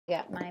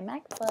Got my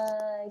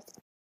MacBook.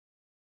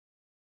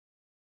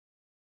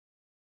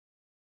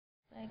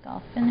 Like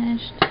all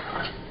finished.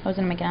 I was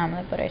gonna make an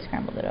omelet, but I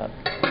scrambled it up.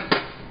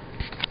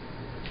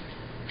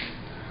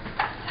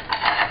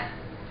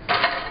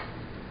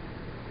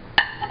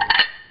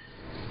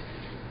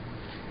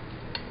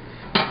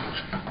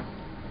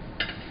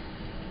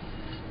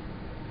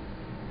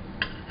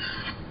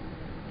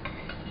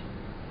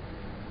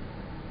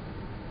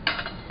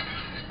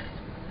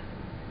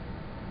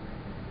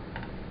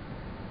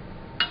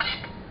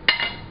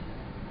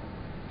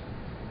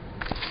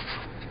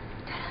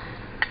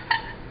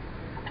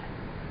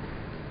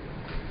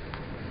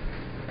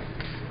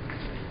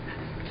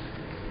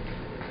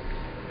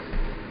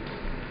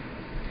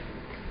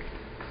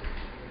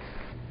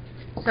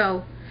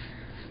 So,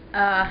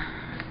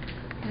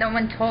 no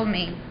one told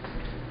me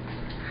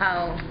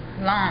how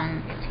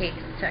long it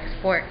takes to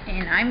export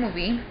in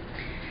iMovie,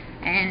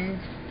 and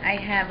I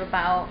have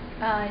about,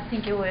 I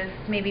think it was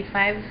maybe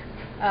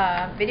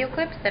 5 video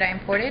clips that I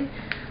imported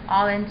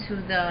all into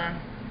the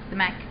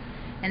Mac,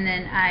 and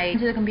then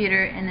into the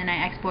computer, and then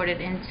I exported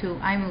into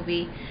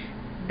iMovie.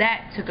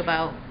 That took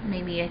about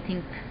maybe, I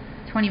think,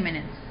 20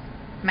 minutes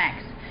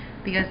max,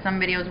 because some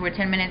videos were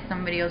 10 minutes,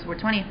 some videos were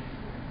 20.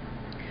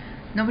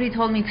 Nobody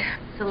told me to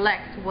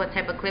select what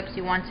type of clips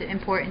you want to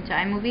import into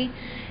iMovie,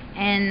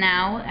 and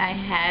now I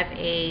have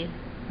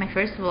my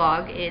first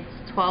vlog.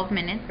 It's 12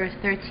 minutes or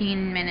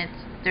 13 minutes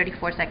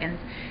 34 seconds,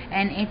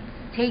 and it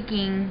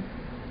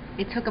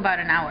took about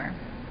an hour,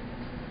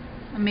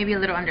 or maybe a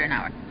little under an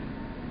hour.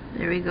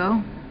 There we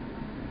go,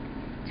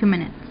 2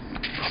 minutes.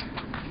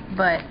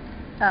 But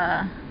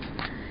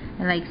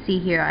like, see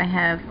here, I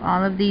have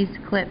all of these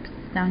clips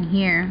down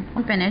here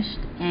finished,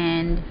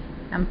 and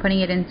I'm putting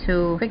it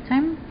into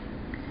QuickTime,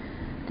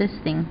 this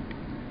thing.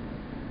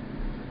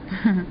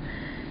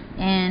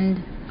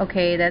 And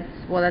okay, that's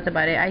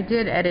about it. I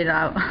did edit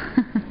out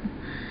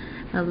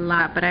a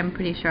lot, but I'm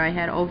pretty sure I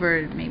had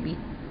over maybe,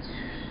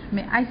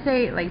 I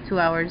say like 2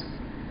 hours.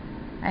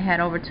 I had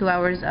over 2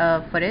 hours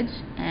of footage,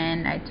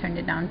 and I turned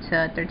it down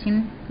to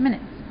 13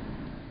 minutes.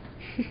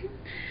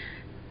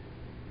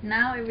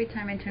 Now every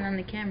time I turn on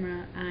the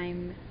camera,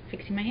 I'm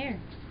fixing my hair.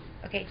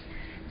 Okay,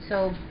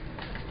 so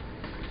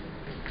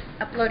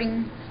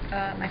uploading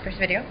my first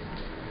video,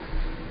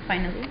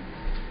 finally.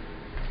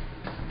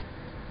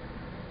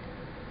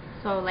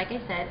 So like I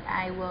said,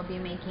 I will be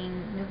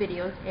making new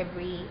videos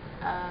every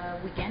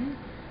weekend.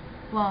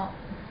 Well,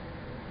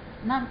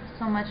 not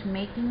so much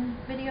making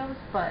videos,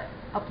 but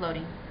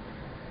uploading.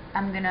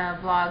 I'm gonna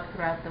vlog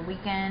throughout the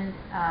weekend,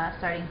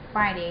 starting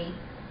Friday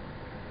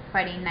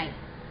night.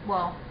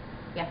 Well,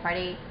 yeah,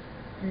 Friday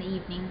in the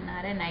evening,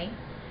 not at night,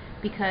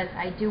 because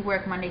I do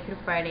work Monday through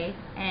Friday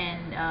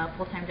and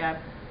full-time job.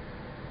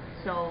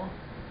 So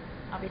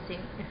obviously,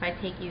 if I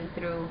take you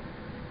through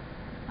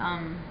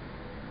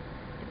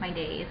my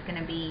day, is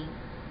gonna be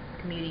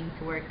commuting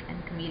to work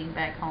and commuting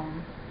back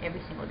home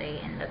every single day,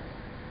 and that's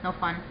no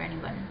fun for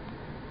anybody.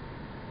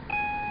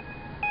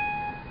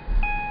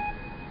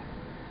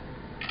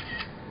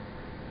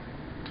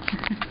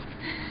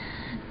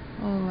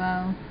 Oh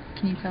wow,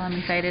 can you tell I'm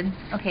excited?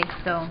 Okay,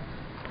 so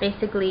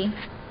basically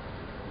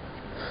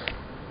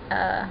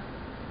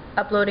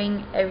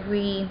uploading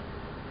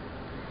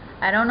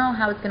I don't know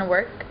how it's gonna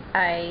work.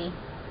 I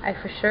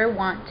for sure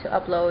want to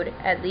upload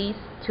at least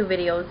 2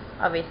 videos,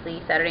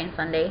 obviously Saturday and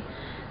Sunday.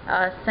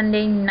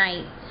 Sunday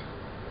night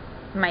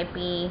might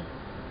be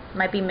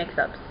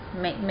mix-ups.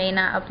 May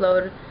not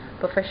upload,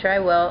 but for sure I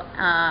will.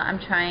 I'm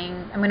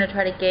gonna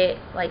try to get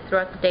like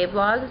throughout the day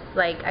vlogs.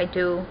 Like I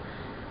do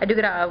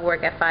get out of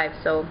work at 5,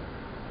 so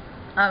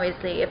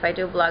obviously if I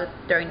do vlogs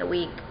during the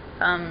week,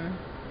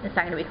 it's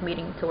not gonna be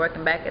commuting to work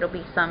and back. It'll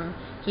be some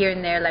here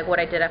and there, like what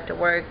I did after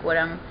work, what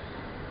I'm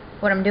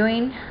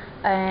doing,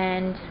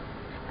 and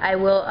I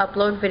will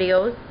upload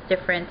videos,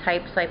 different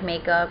types, like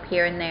makeup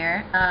here and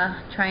there,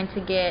 trying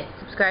to get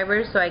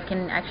subscribers so I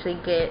can actually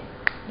get,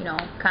 you know,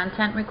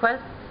 content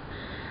requests.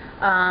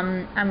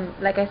 I'm,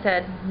 like I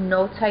said,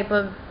 no type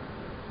of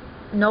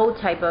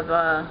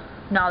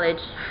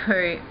knowledge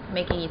for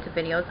making YouTube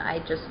videos. I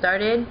just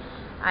started.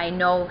 I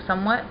know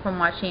somewhat from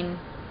watching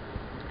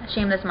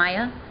Shameless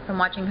Maya, from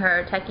watching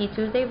her Techie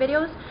Tuesday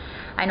videos.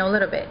 I know a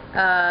little bit.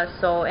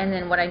 And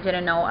then what I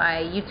didn't know,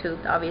 I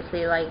YouTubed,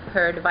 obviously, like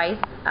her device.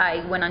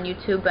 I went on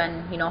YouTube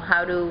and, you know,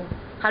 how to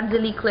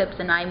delete clips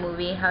in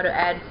iMovie, how to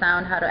add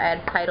sound, how to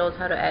add titles,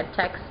 how to add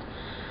text.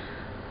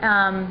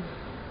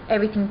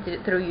 Everything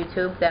through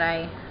YouTube, that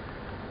I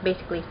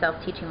basically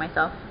self-teaching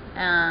myself.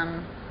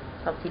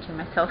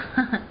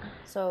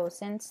 So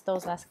since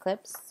those last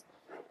clips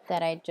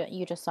that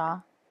you just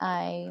saw,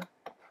 I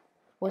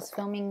was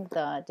filming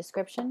the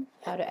description,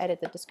 how to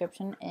edit the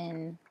description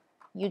in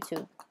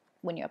YouTube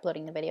when you're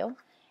uploading the video,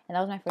 and that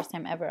was my first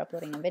time ever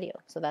uploading a video,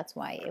 so that's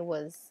why I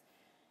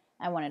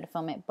wanted to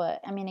film it. But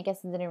I mean, I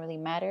guess it didn't really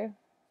matter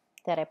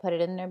that I put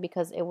it in there,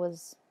 because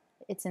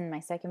it's in my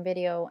second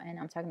video, and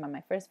I'm talking about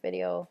my first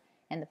video,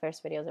 and the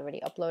first video is already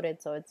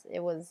uploaded, so it's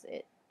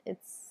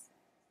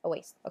a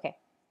waste. Okay,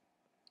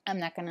 I'm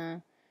not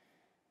gonna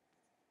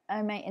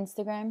on my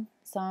Instagram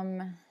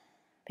some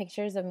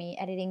pictures of me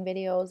editing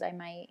videos. I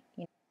might,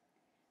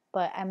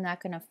 but I'm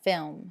not gonna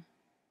film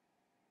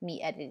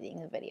me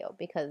editing the video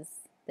because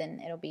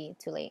then it'll be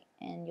too late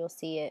and you'll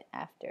see it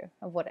after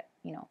of what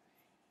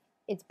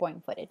it's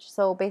boring footage.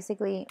 So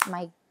basically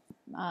my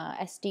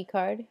SD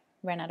card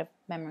ran out of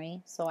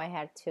memory, so I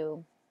had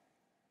to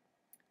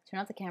turn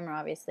off the camera,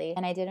 obviously,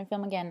 and I didn't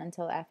film again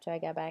until after I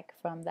got back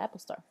from the Apple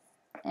store.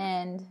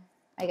 And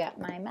I got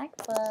my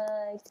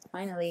MacBook.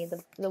 Finally,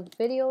 the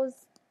videos,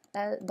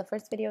 the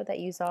first video that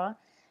you saw,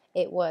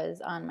 it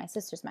was on my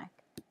sister's Mac,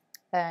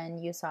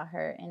 and you saw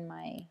her in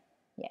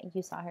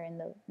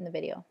the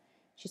video.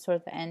 She's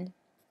towards the end.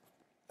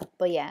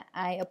 But yeah,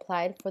 I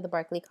applied for the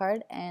Barclay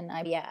card, and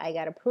I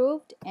got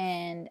approved,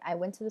 and I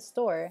went to the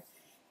store,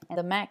 and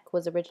the Mac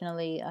was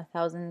originally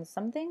 $1,000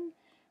 something,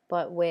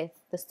 but with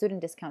the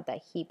student discount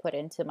that he put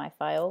into my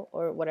file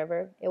or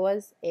whatever it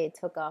was, it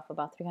took off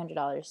about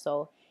 $300.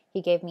 So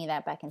he gave me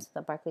that back into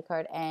the Barclay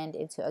card and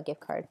into a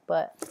gift card.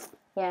 But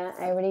yeah,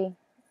 I already,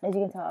 as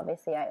you can tell,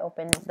 obviously I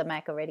opened the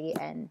Mac already,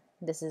 and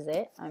this is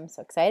it. I'm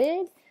so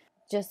excited.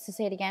 Just to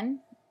say it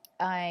again,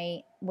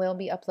 I will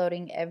be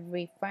uploading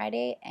every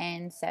Friday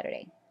and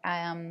Saturday.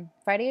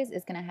 Fridays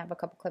is gonna have a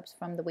couple clips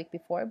from the week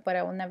before, but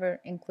I will never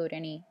include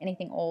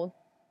anything old,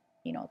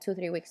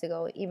 2-3 weeks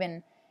ago.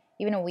 Even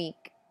a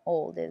week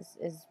old is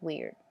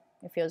weird.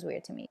 It feels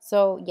weird to me.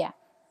 So yeah,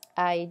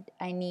 I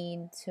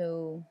need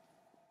to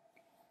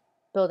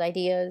build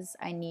ideas.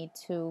 I need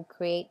to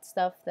create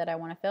stuff that I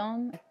want to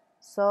film.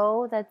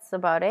 So that's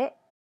about it.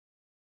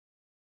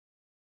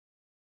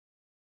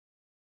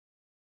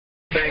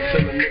 Thanks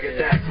to the nigga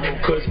that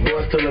smoke kush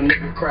boys till a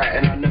nigga cry,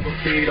 and I never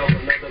feed off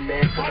another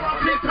man.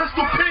 R.I.P.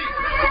 Pistol P,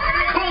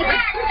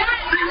 Kodak,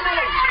 Zero,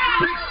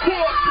 Big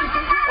Sport,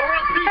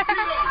 R.I.P.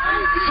 Tito,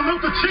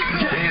 salute the chief.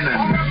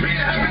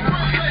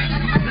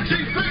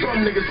 Some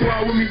niggas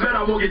squad with me, bet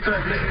I won't get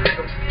touched, nigga.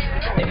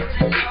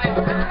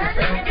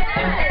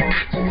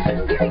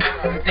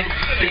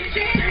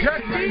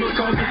 Just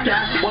cause the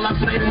sky, while I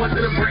play, went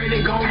to the brain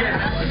and go,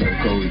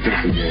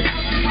 yeah.